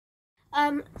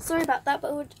Sorry about that,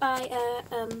 but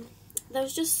there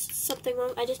was just something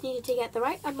wrong. I just needed to get the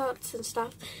right amounts and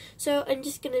stuff. So I'm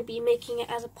just going to be making it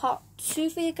as a part 2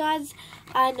 for you guys.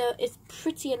 I know it's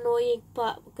pretty annoying,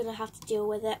 but we're going to have to deal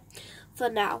with it for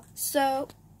now. So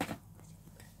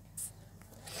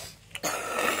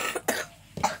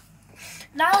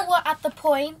now we're at the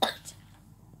point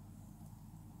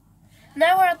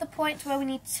where we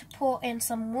need to pour in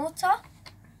some water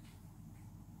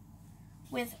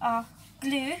with our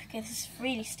glue. Okay, this is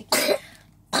really sticky.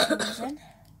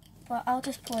 But I'll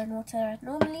just pour in water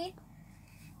normally.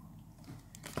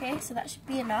 Okay, so that should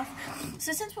be enough.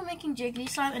 So since we're making jiggly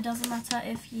slime, it doesn't matter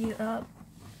if you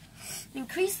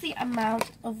increase the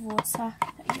amount of water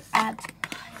that you add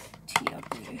to your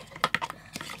glue.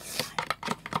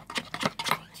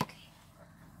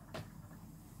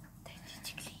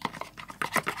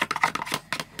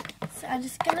 So I'm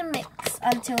just gonna mix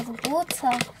until the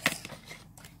water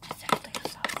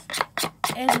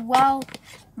is well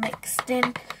mixed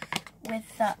in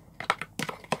with the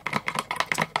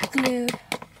glue.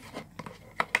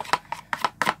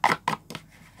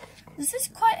 This is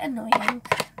quite annoying.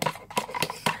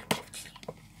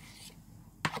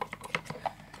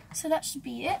 So that should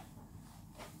be it.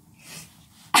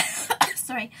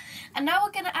 Sorry. And now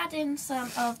we're going to add in some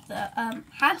of the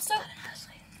hand soap.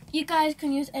 You guys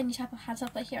can use any type of hand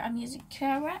soap, but here I'm using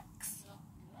Carex.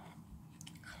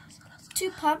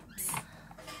 2 pumps.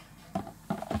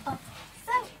 And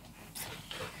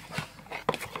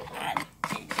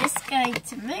you're just going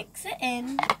to mix it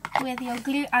in with your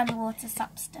glue and water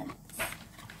substance.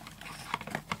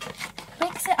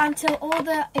 Mix it until all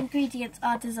the ingredients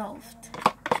are dissolved.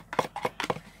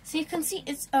 So you can see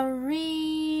it's a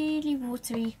really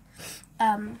watery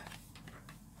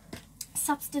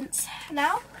substance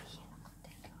now.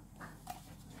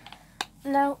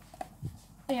 Now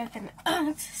we are going to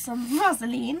add some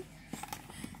Vaseline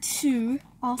to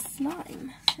our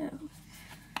slime. So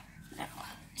now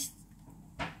just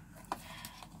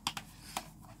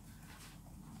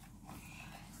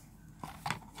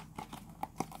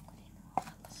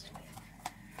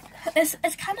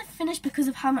it's kind of finished because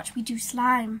of how much we do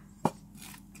slime.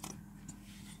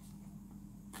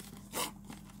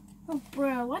 Oh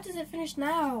bro, why does it finish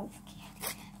now?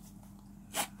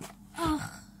 Ugh.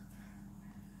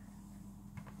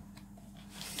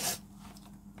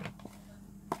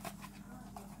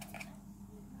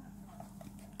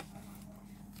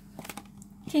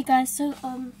 Okay guys, so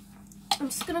I'm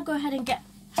just gonna go ahead and get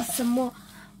some more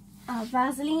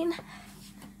Vaseline.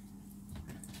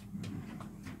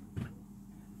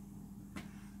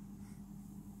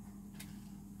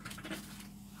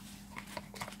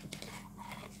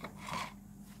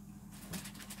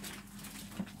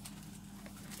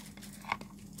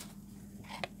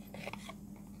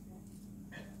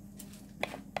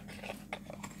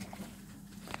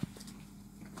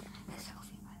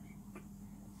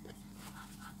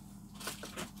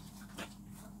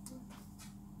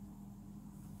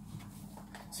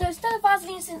 So instead of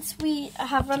Vaseline, since we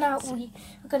have run out, we're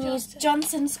going to use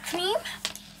Johnson's cream.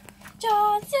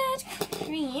 Johnson's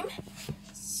cream.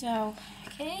 So,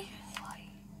 okay.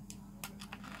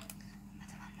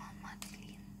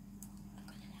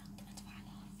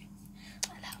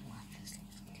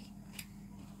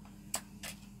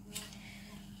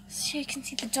 So you can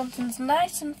see the Johnson's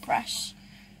nice and fresh.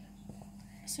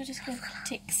 So we're just going to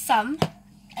take some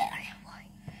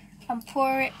and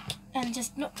pour it, and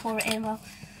just not pour it in, well,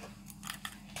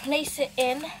 place it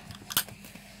in to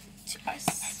our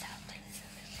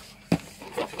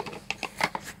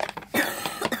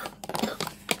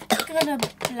I'm gonna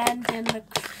blend in the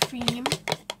cream.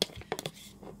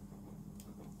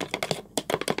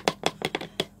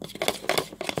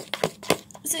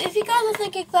 So if you guys are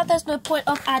thinking that there's no point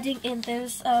of adding in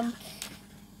those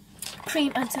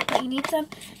cream and soap, that you need them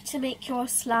to make your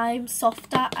slime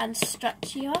softer and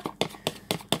stretchier.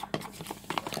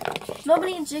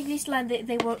 Normally in jiggly slime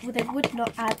they would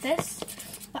not add this,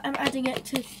 but I'm adding it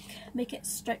to make it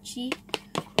stretchy.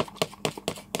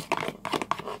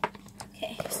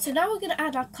 Okay, so now we're going to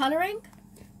add our colouring.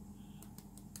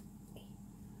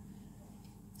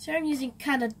 So I'm using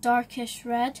kind of darkish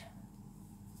red.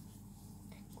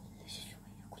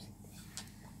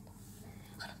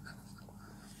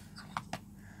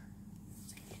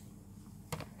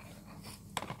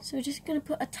 So we're just going to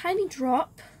put a tiny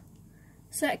drop,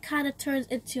 so it kind of turns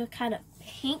into a kind of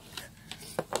pink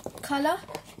colour.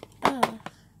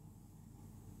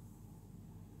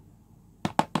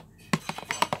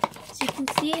 So you can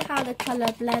see how the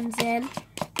colour blends in.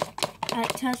 And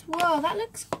it tells, whoa, that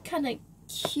looks kind of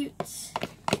cute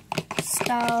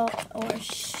style or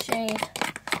shade.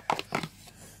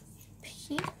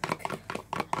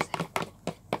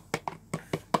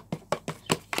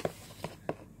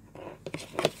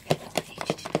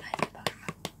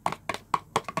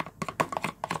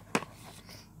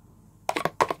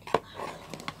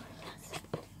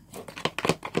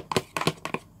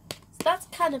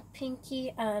 kind of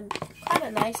pinky and kind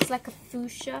of nice. It's like a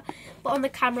fuchsia, but on the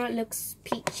camera it looks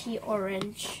peachy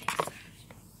orange.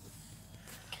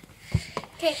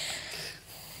 Okay,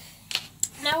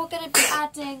 now we're going to be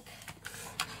adding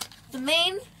the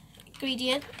main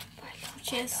ingredient,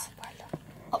 which is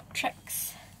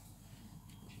Optrex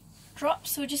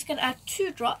drops. So we're just going to add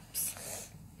 2 drops.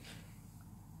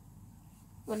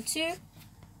 1, 2.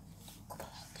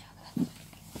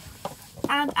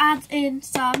 And add in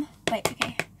some,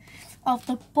 of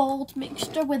the bold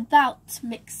mixture without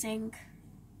mixing.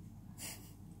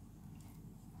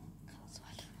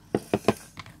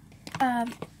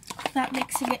 Without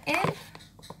mixing it in.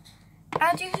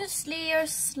 And you just see your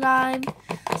slime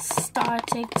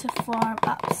starting to form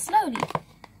up slowly.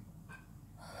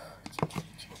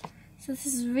 So this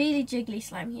is really jiggly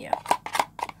slime here.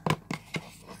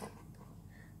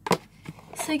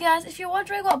 So guys, if you're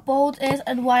wondering what Bold is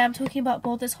and why I'm talking about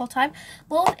Bold this whole time,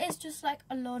 Bold is just like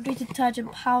a laundry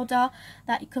detergent powder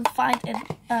that you can find in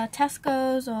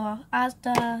Tesco's or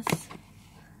Asda's.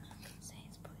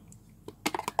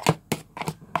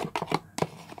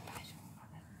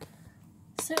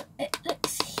 So it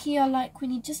looks here like we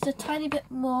need just a tiny bit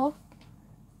more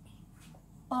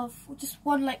of, just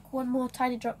one more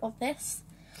tiny drop of this.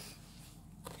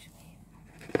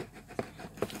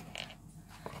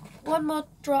 One more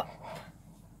drop.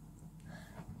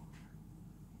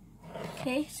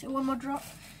 Okay, so one more drop,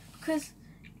 because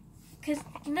you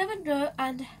never know,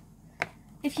 and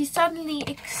if you suddenly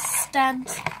extend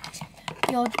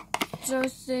your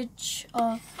dosage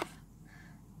of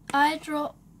eye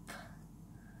drop,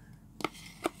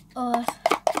 or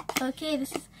okay,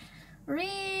 this is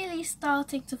really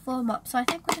starting to form up. So I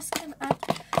think we're just gonna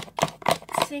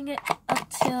sing it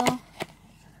until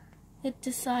it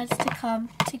decides to come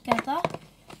together.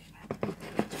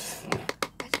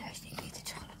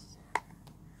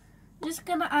 I'm just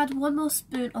gonna add 1 more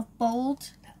spoon of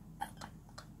Bold.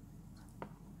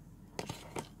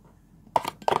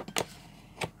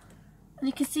 And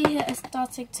you can see here it's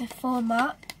starting to form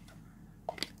up.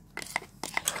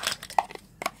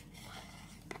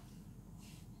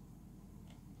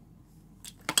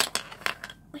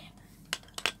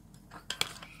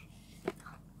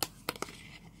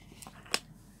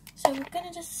 So we're going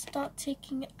to just start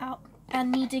taking it out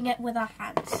and kneading it with our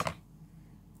hands.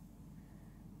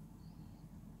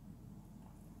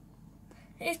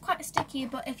 It is quite sticky,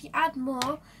 but if you add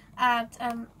more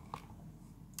and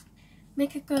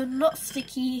make it go not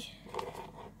sticky,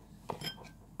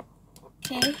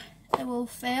 okay, it will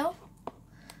fail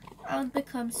and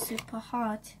become super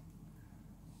hard.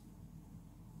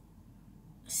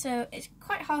 So it's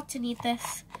quite hard to knead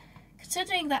this,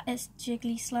 considering that it's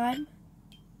jiggly slime.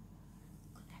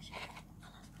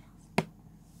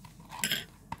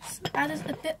 So add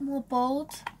a bit more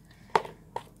Bold,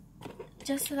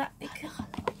 just so that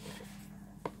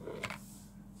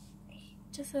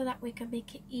we can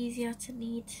make it easier to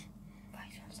knead.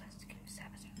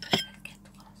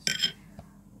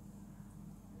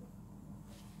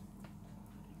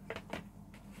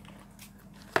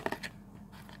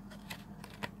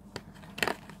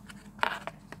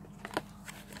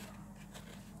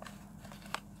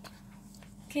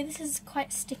 Okay, this is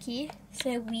quite sticky,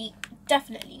 so we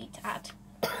definitely need to add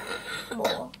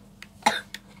more,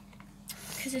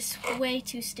 because it's way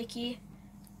too sticky.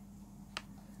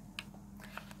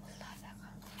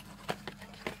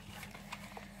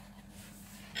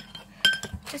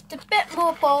 Just a bit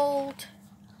more Bold.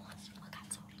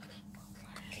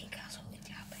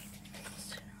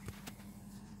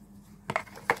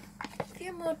 A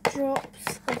few more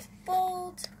drops of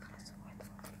Bold.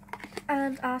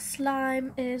 And our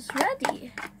slime is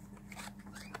ready.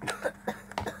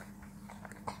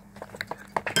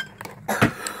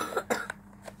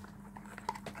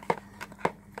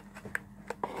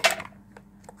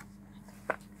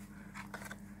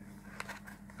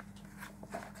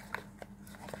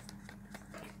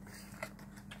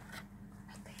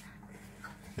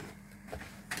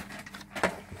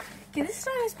 Okay, this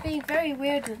slime is being very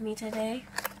weird with me today.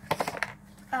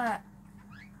 I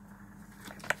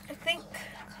think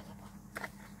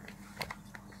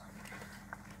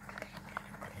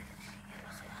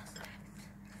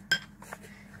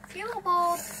a few more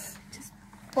Bold, just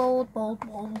Bold,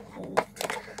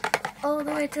 all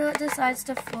the way till it decides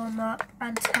to form up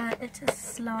and turn into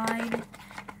slime.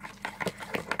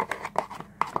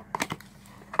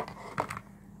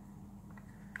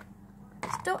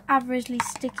 Still averagely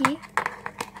sticky.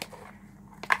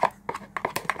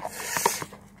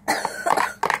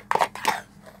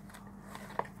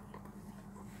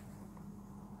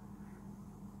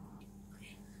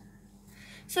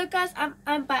 So guys,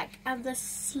 I'm back, and the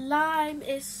slime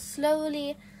is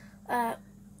slowly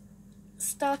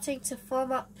starting to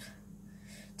form up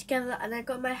together, and I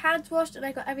got my hands washed and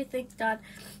I got everything done.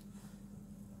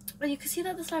 And you can see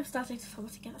that the slime's starting to form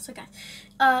up together. So guys,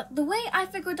 the way I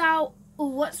figured out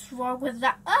what's wrong with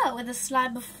that with the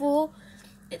slime before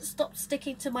it stopped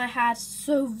sticking to my hand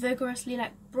so vigorously,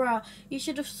 like bruh, you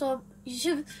should have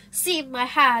seen my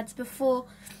hands before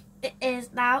it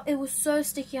is now. It was so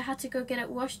sticky, I had to go get it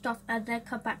washed off and then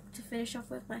come back to finish off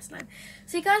with my slime.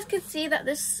 So you guys can see that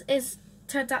this is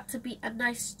turned out to be a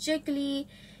nice jiggly,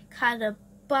 kind of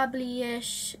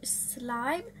bubbly-ish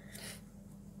slime.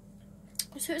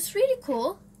 So it's really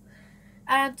cool,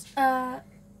 and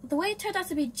the way it turned out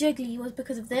to be jiggly was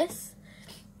because of this,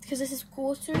 because this is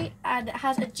watery and it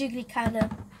has a jiggly kind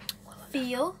of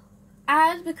feel,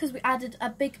 and because we added a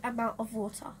big amount of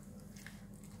water.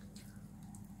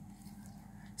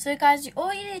 So guys,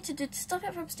 all you need to do to stop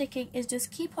it from sticking is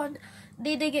just keep on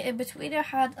kneading it in between your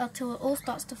hand until it all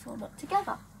starts to form up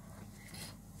together.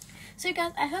 So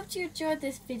guys, I hope you enjoyed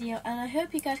this video, and I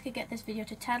hope you guys can get this video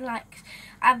to 10 likes,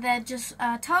 and then just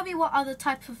tell me what other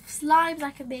type of slimes I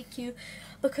can make you,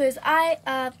 because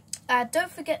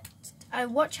don't forget,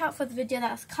 watch out for the video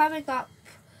that's coming up,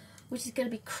 which is going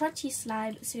to be crunchy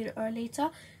slime sooner or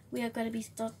later. We're going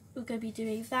to be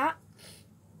doing that.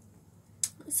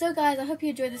 So guys, I hope you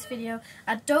enjoyed this video,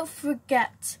 and don't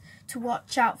forget to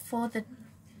watch out for the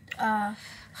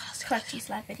crunchy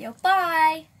slime video.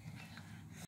 Bye!